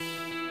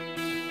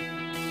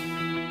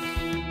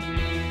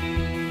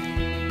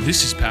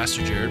This is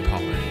Pastor Jared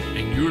Pollard,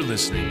 and you're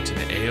listening to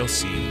the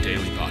ALC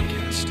Daily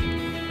Podcast.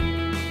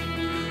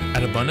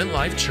 At Abundant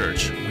Life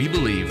Church, we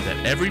believe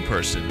that every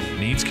person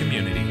needs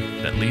community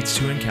that leads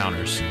to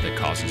encounters that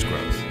causes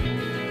growth.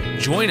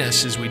 Join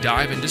us as we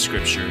dive into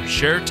Scripture,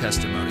 share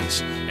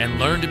testimonies, and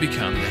learn to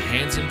become the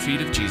hands and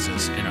feet of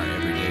Jesus in our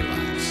everyday lives.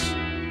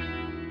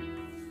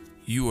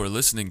 You are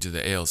listening to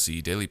the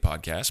ALC Daily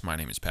Podcast. My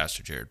name is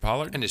Pastor Jared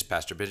Pollard. And this is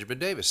Pastor Benjamin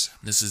Davis.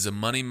 This is a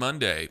Money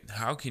Monday.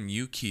 How can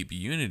you keep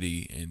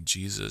unity in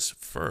Jesus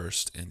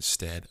first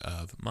instead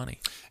of money?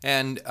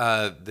 And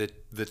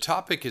the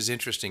topic is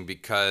interesting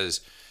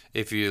because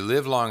if you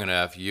live long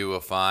enough, you will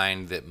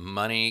find that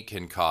money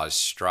can cause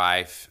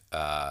strife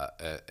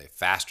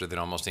faster than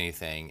almost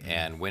anything.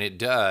 And when it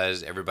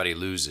does, everybody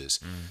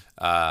loses.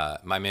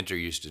 My mentor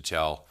used to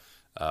tell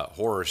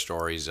horror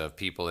stories of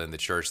people in the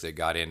church that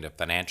got into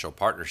financial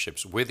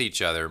partnerships with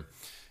each other,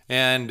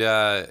 and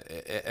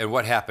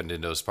what happened in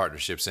those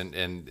partnerships.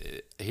 And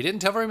he didn't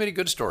tell very many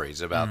good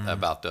stories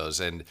about those.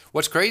 And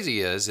what's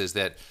crazy is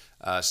that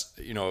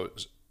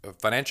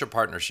financial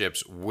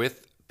partnerships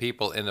with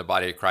people in the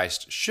body of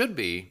Christ should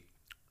be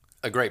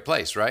a great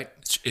place, right?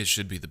 It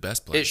should be the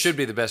best place. It should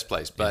be the best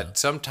place, but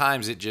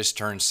sometimes it just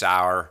turns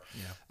sour.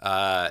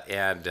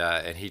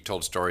 And he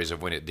told stories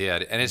of when it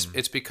did, and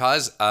it's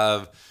because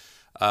of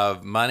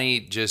money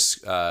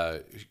just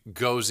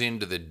goes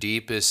into the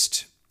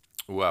deepest.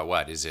 Well,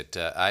 what is it?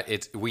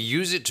 We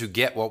use it to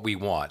get what we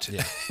want.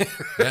 Yeah.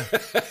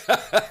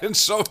 And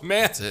so,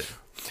 man, That's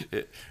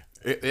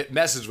it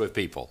messes with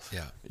people.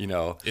 Yeah.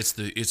 It's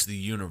the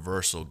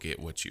universal get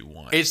what you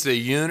want. It's the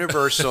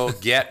universal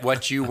get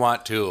what you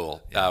want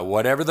tool.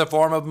 Whatever the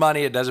form of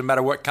money, it doesn't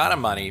matter what kind of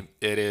money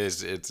it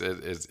is.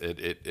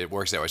 It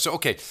works that way.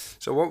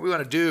 So what we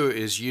want to do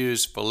is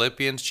use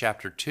Philippians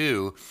chapter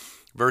 2.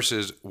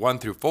 Verses 1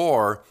 through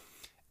 4,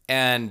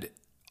 and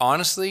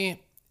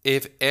honestly,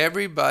 if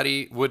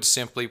everybody would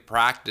simply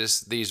practice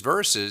these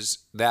verses,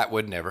 that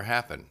would never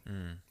happen.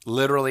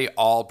 Literally,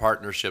 all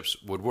partnerships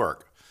would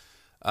work.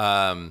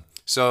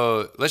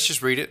 So let's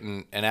just read it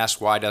and ask,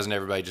 why doesn't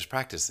everybody just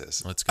practice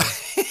this? Let's go.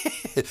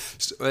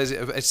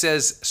 It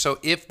says, so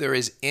if there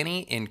is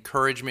any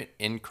encouragement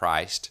in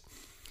Christ,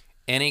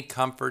 any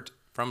comfort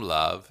from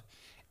love,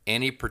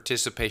 any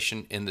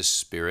participation in the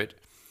Spirit,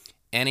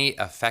 any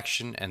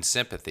affection and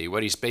sympathy.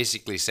 What he's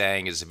basically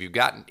saying is, if you've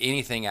gotten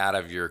anything out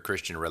of your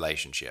Christian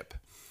relationship,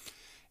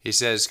 he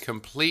says,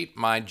 complete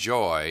my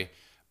joy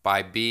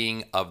by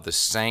being of the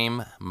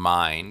same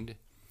mind,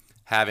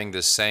 having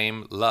the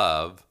same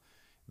love,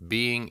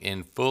 being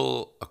in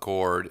full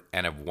accord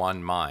and of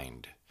one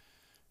mind.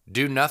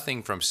 Do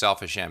nothing from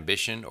selfish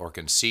ambition or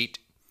conceit,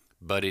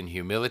 but in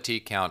humility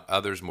count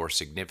others more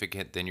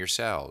significant than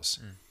yourselves.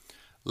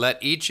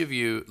 Let each of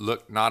you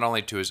look not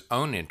only to his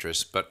own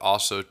interests, but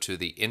also to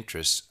the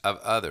interests of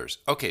others.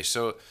 Okay,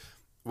 so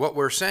what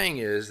we're saying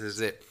is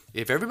that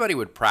if everybody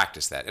would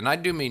practice that, and I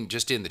do mean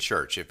just in the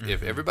church,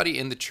 if everybody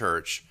in the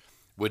church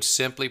would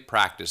simply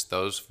practice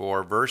those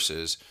 4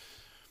 verses,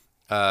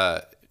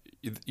 so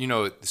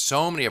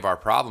many of our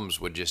problems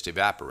would just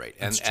evaporate.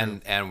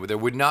 And there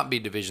would not be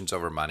divisions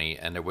over money,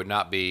 and there would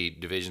not be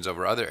divisions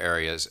over other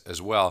areas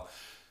as well.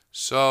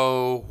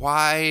 So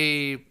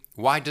why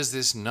does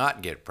this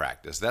not get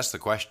practiced? That's the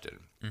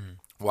question.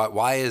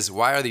 Why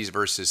are these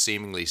verses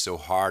seemingly so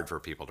hard for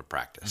people to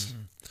practice?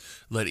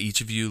 Let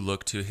each of you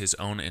look to his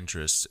own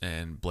interests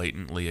and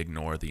blatantly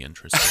ignore the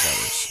interests of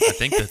others. I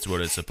think that's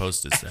what it's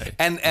supposed to say.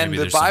 And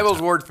the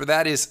Bible's word for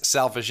that is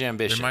selfish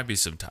ambition. There might be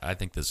some. I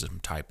think there's some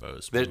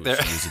typos. Maybe we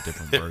should use a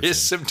different version. There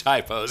is some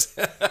typos,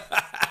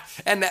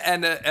 and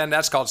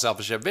that's called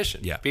selfish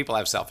ambition. Yeah, people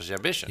have selfish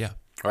ambition. Yeah,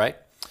 right.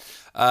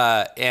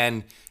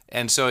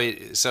 And so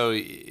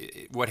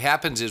what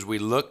happens is we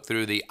look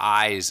through the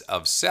eyes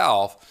of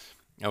self,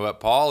 and what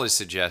Paul is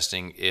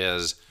suggesting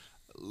is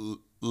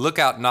look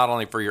out not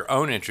only for your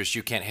own interest,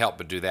 you can't help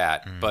but do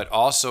that, but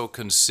also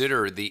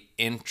consider the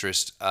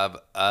interest of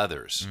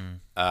others.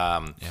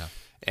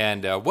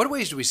 And what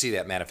ways do we see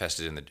that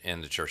manifested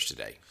in the church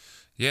today?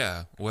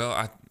 Yeah,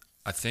 well,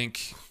 I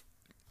think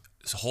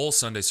whole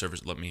Sunday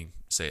service, let me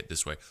say it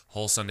this way,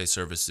 whole Sunday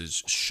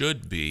services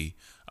should be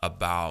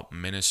about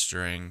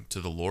ministering to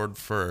the Lord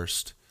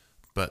first,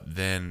 but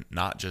then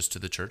not just to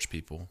the church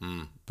people,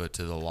 but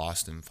to the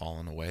lost and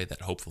fallen away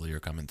that hopefully are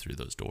coming through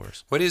those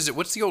doors. What is it?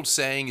 What's the old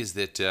saying? Is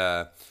that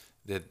the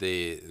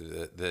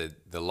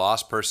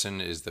lost person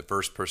is the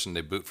first person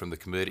they boot from the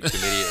committee of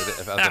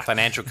the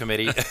financial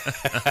committee?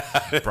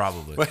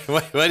 Probably.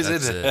 What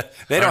is it?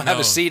 They don't have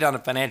a seat on the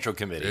financial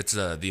committee. It's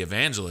the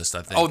evangelist,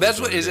 I think. Oh, that's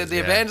what is it? The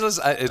evangelist?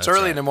 It's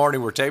early in the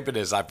morning. We're taping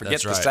this. I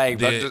forget the saying,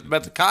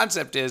 but the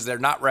concept is they're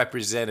not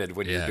represented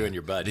when you're doing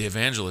your budget. The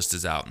evangelist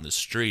is out in the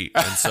street,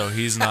 and so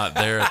he's not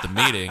there at the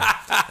meeting,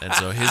 and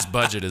so his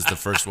budget is the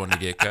first one to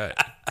get cut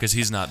because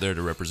he's not there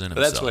to represent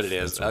himself. That's what it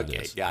is.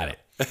 Okay, got it.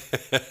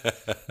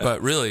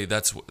 But really,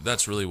 that's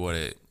really what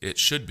it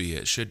should be.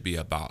 It should be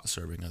about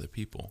serving other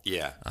people.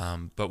 Yeah.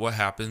 But what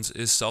happens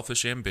is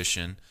selfish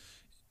ambition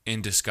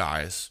in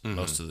disguise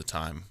most of the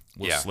time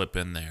will slip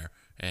in there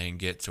and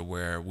get to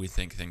where we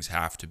think things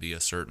have to be a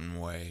certain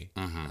way,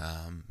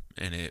 and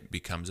it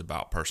becomes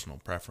about personal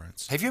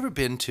preference. Have you ever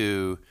been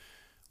to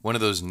one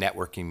of those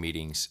networking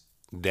meetings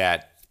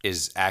that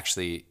is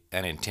actually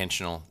an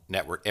intentional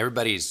network?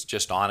 Everybody's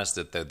just honest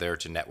that they're there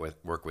to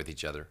work with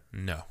each other.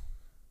 No.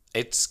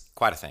 It's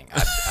quite a thing.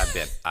 I've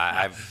been.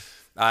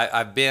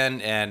 I've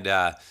been,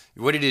 and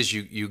what it is,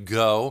 you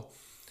go,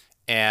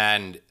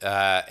 and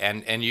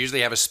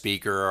usually have a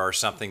speaker or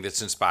something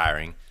that's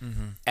inspiring,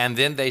 and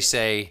then they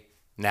say,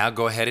 now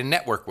go ahead and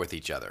network with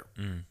each other,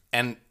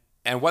 and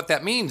what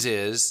that means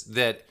is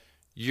that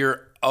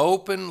you're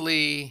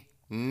openly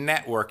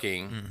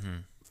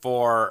networking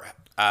for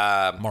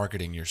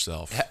marketing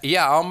yourself.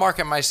 Yeah, I'll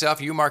market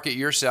myself. You market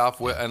yourself,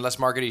 and let's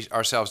market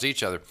ourselves to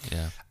each other.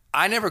 Yeah.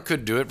 I never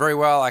could do it very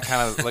well. I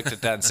kind of looked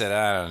at that and said,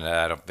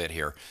 I don't fit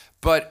here.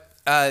 But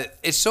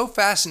it's so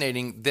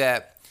fascinating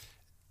that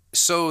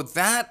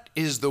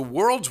is the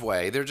world's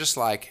way. They're just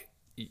like,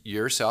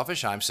 you're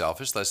selfish, I'm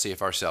selfish. Let's see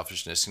if our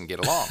selfishness can get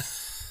along.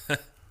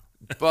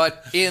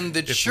 But in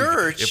the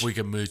church, if we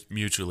can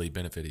mutually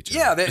benefit each other.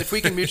 Yeah, if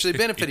we can mutually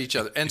benefit each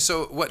other. And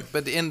so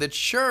but in the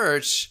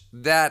church,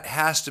 that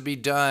has to be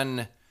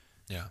done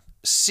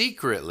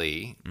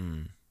secretly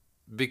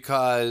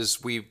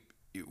because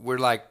we're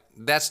like,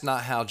 that's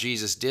not how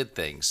Jesus did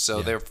things.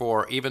 So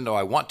therefore, even though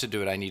I want to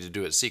do it, I need to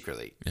do it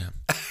secretly. Yeah.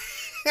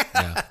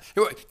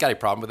 Got any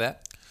problem with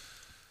that?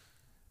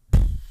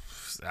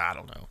 I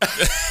don't know.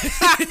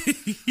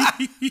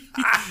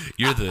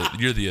 You're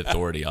the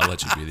authority. I'll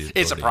let you be the authority.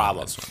 It's a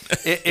problem.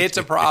 It's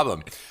a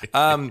problem.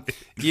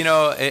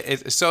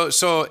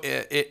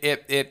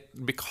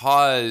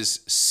 Because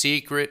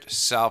secret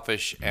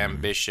selfish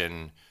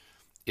ambition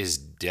is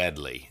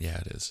deadly. Yeah,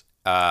 it is.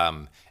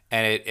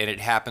 And it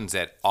happens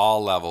at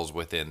all levels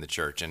within the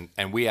church,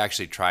 and we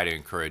actually try to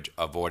encourage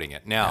avoiding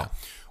it. Now,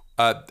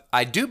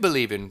 I do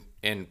believe in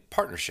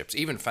partnerships,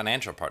 even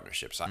financial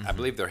partnerships. I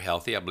believe they're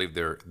healthy. I believe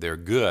they're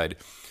good.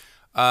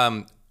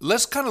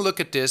 Let's kind of look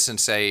at this and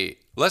say,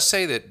 let's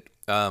say that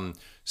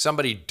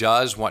somebody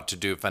does want to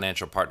do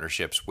financial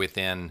partnerships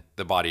within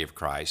the body of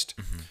Christ,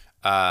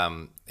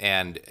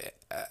 and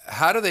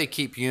how do they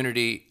keep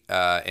unity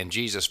and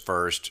Jesus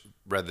first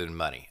rather than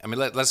money? I mean,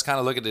 let's kind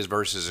of look at these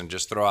verses and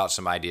just throw out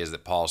some ideas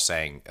that Paul's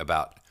saying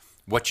about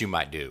what you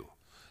might do.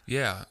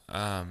 Yeah.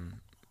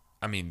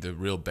 I mean, the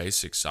real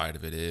basic side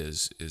of it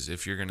is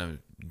if you're going to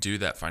do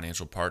that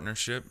financial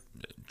partnership,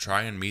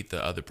 try and meet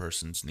the other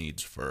person's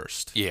needs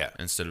first. Yeah.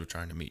 Instead of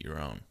trying to meet your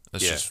own.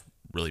 That's just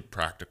really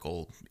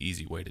practical,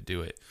 easy way to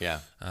do it. Yeah.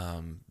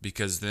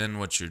 Because then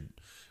what you're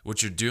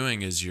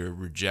doing is you're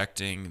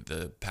rejecting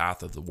the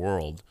path of the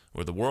world,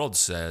 where the world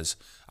says,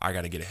 I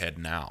got to get ahead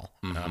now.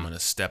 I'm going to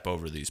step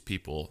over these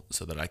people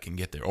so that I can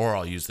get there, or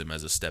I'll use them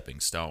as a stepping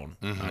stone,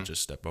 not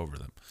just step over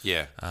them.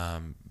 Yeah.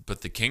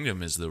 But the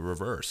kingdom is the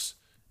reverse.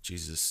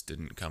 Jesus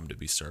didn't come to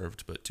be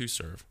served, but to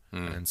serve.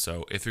 And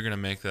so if you're going to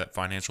make that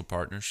financial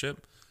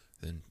partnership,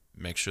 then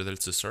make sure that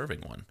it's a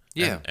serving one.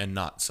 And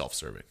not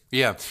self-serving.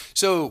 Yeah.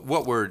 So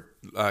what we're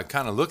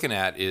kind of looking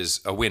at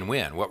is a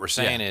win-win. What we're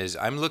saying is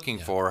I'm looking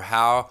for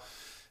how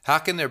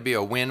can there be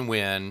a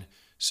win-win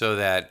so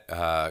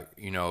that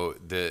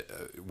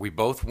we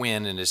both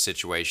win in this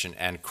situation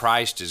and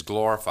Christ is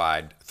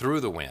glorified through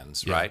the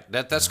wins, right?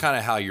 That's kind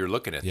of how you're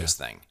looking at this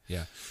thing.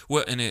 Yeah.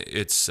 Well, and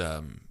it's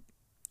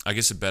I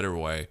guess a better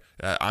way,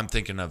 I'm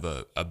thinking of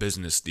a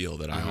business deal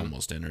that I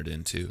almost entered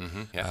into.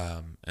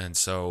 And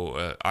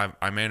so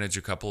I manage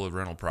a couple of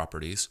rental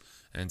properties.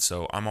 And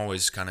so I'm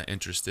always kind of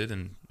interested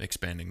in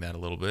expanding that a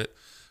little bit.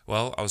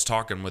 Well, I was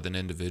talking with an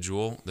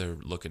individual. They're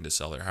looking to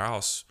sell their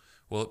house.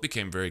 Well, it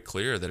became very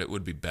clear that it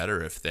would be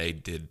better if they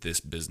did this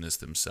business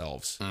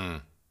themselves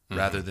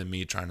rather than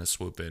me trying to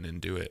swoop in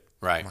and do it.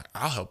 Right. I'm like,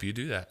 I'll help you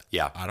do that.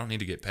 Yeah. I don't need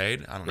to get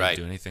paid. I don't need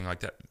to do anything like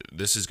that.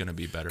 This is going to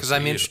be better. Because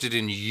I'm interested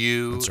in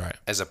you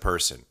as a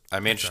person.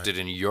 I'm That's interested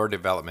in your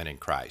development in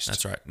Christ.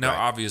 That's right. Now,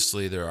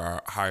 obviously, there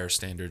are higher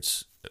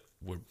standards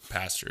with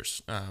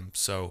pastors.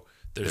 So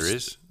there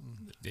is.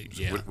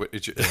 Yeah.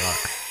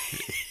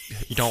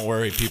 Don't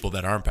worry, people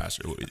that aren't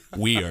pastors.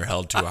 We are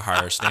held to a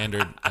higher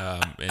standard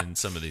in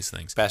some of these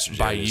things. Pastor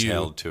Jerry is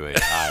held to a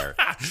higher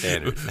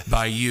standard.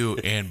 By you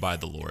and by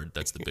the Lord.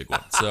 That's the big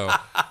one. So,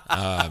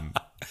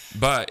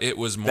 but it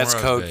was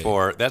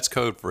more that's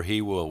code for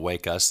he will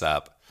wake us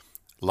up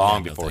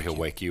long before he'll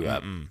wake you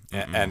up.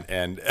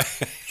 And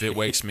if it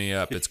wakes me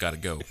up, it's got to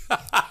go.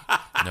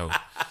 No.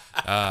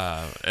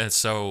 And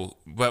so,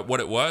 but what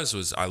it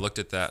was I looked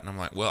at that and I'm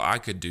like, well, I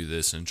could do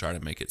this and try to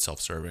make it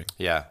self-serving.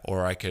 Yeah.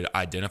 Or I could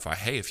identify,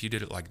 hey, if you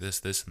did it like this,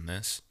 this, and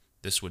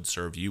this would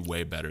serve you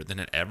way better than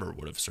it ever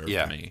would have served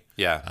me.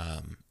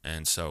 Yeah.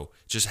 And so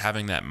just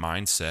having that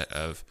mindset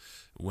of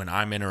when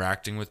I'm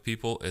interacting with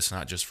people, it's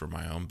not just for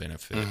my own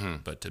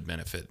benefit, but to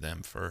benefit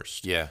them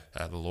first. Yeah.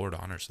 The Lord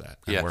honors that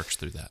and works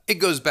through that. It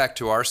goes back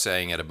to our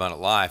saying at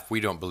Abundant Life, we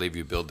don't believe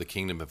you build the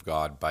kingdom of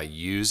God by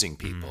using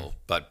people,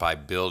 but by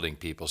building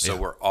people. So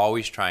we're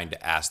always trying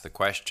to ask the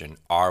question,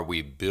 are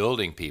we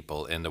building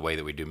people in the way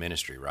that we do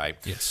ministry, right?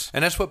 Yes.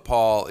 And that's what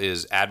Paul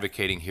is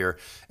advocating here.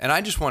 And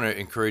I just want to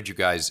encourage you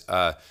guys,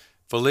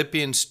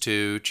 Philippians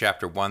 2,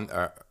 chapter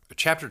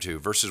 2,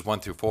 verses 1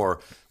 through 4,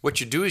 what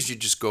you do is you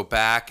just go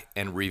back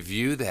and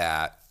review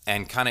that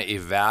and kind of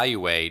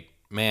evaluate,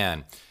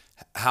 man,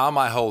 how am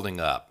I holding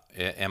up?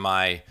 Am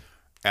I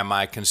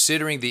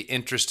considering the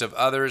interest of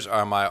others, or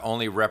am I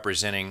only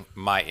representing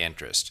my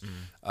interest?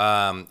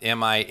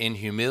 Am I in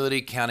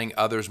humility counting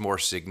others more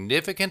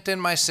significant than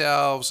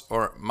myself,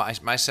 or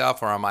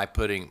am I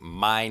putting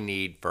my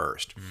need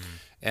first?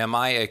 Am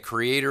I a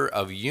creator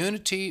of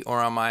unity,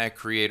 or am I a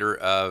creator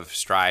of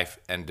strife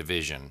and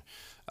division?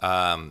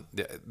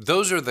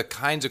 Those are the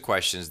kinds of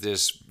questions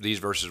these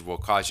verses will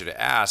cause you to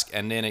ask,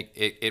 and then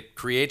it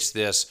creates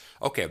this,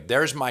 okay,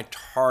 there's my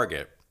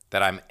target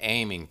that I'm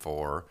aiming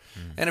for.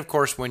 And of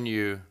course, when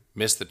you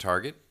miss the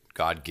target,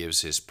 God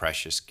gives his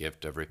precious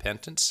gift of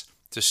repentance,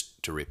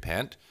 just to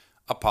repent,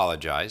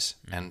 apologize,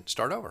 and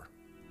start over.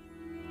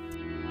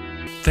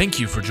 Thank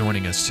you for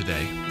joining us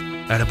today.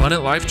 At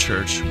Abundant Life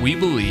Church, we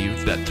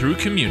believe that through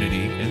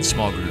community in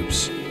small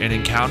groups and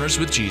encounters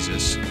with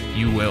Jesus,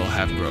 you will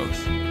have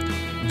growth.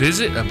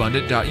 Visit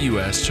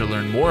abundant.us to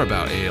learn more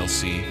about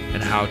ALC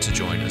and how to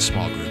join a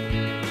small group.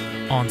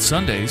 On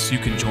Sundays, you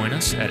can join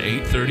us at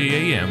 8:30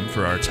 a.m.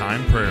 for our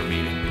time prayer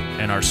meeting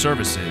and our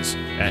services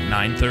at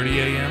 9:30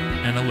 a.m.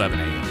 and 11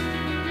 a.m.